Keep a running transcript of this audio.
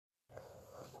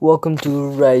Welcome to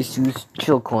Raisu's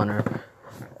Chill Corner.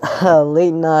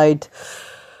 Late night,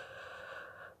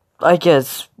 I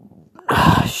guess,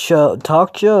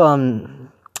 talk show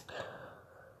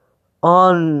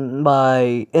on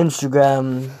my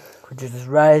Instagram, which is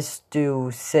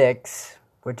Rise6,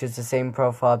 which is the same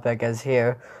profile pic as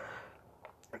here.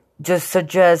 Just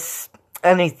suggest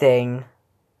anything,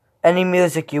 any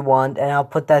music you want, and I'll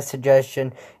put that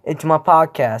suggestion into my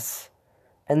podcast.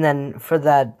 And then for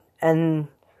that, and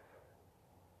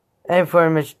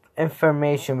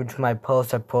information which my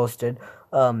posts I posted.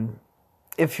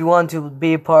 If you want to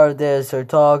be a part of this or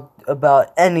talk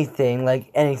about anything,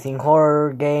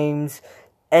 horror games,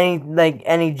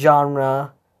 any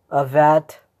genre of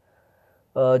that,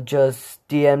 just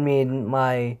DM me in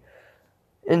my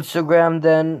Instagram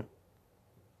then.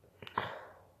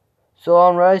 So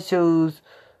on Raisu's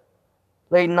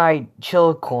Late Night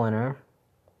Chill Corner,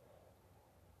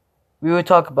 we would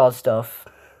talk about stuff.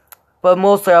 But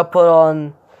mostly I'll put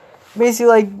on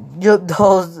basically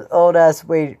those old ass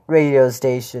radio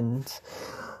stations.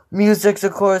 Music,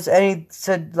 of course. Any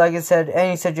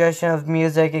suggestion of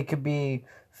music. It could be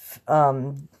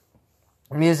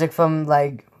music from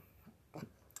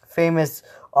famous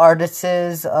artists.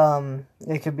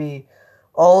 It could be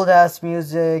old ass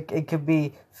music. It could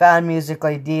be fan music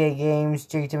like DA Games,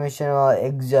 Street to Machinima,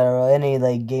 etc.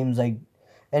 Any games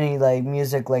any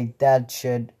music like that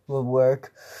shit would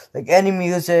work. Any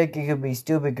music, it could be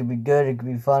stupid, it could be good, it could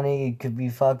be funny, it could be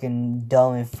fucking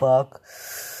dumb as fuck.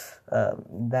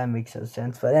 That makes no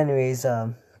sense. But anyways,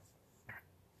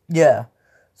 yeah.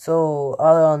 So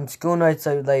either on school nights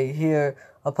here,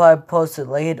 I'll probably post it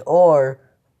late or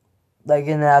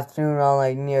in the afternoon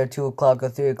around near 2 o'clock or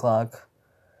 3 o'clock.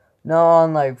 Now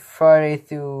on Friday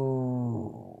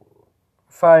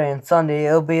and Sunday,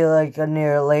 it'll be a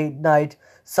near late night.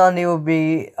 Sunday will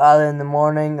be either in the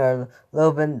morning or a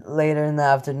little bit later in the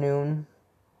afternoon.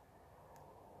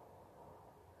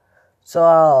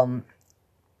 So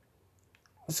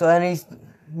any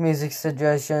music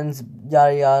suggestions,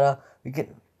 yada yada,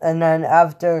 and then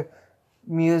after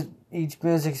each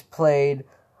music's played,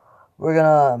 we're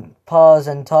gonna pause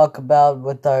and talk about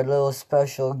with our little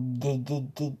special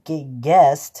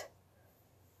guest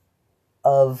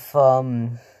of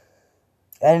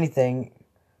anything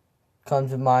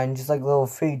comes to mind, just a little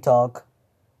free talk,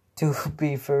 to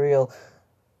be for real.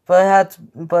 But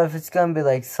if it's gonna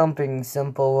be something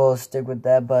simple, we'll stick with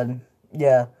that. But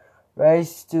yeah,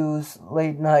 Raisu's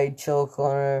Late Night Chill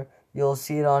Corner, you'll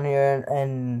see it on here.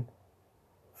 And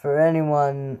for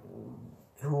anyone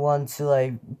who wants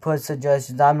to put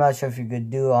suggestions, I'm not sure if you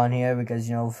could do on here because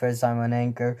first time on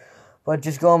Anchor. But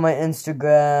just go on my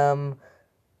Instagram,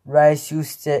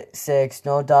 Raisu6,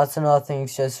 no dots or nothing,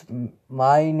 it's just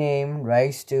my name,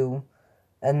 Raisu,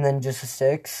 and then just a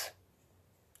 6.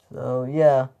 So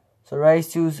yeah, so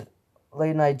Raisu's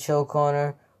Late Night Chill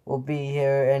Corner will be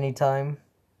here anytime.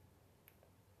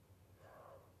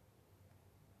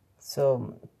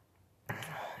 So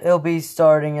it'll be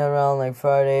starting around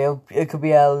Friday. It could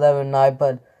be at 11 at night,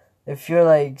 but if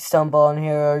you're stumble on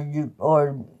here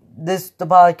the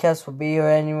podcast will be here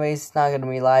anyways. It's not gonna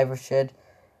be live or shit.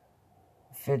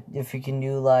 If you can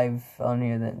do live on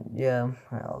here, then yeah,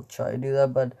 I'll try to do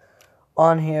that. But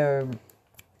on here,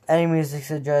 any music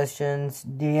suggestions,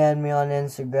 DM me on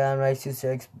Instagram,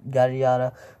 Raisu6, yada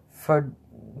yada,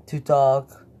 to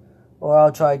talk, or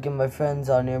I'll try to get my friends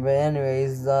on here. But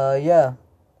anyways, yeah,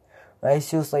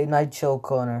 Raisu's Late Night Chill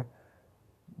Corner.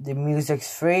 The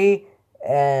music's free,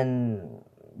 and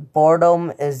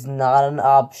boredom is not an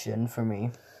option for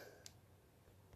me.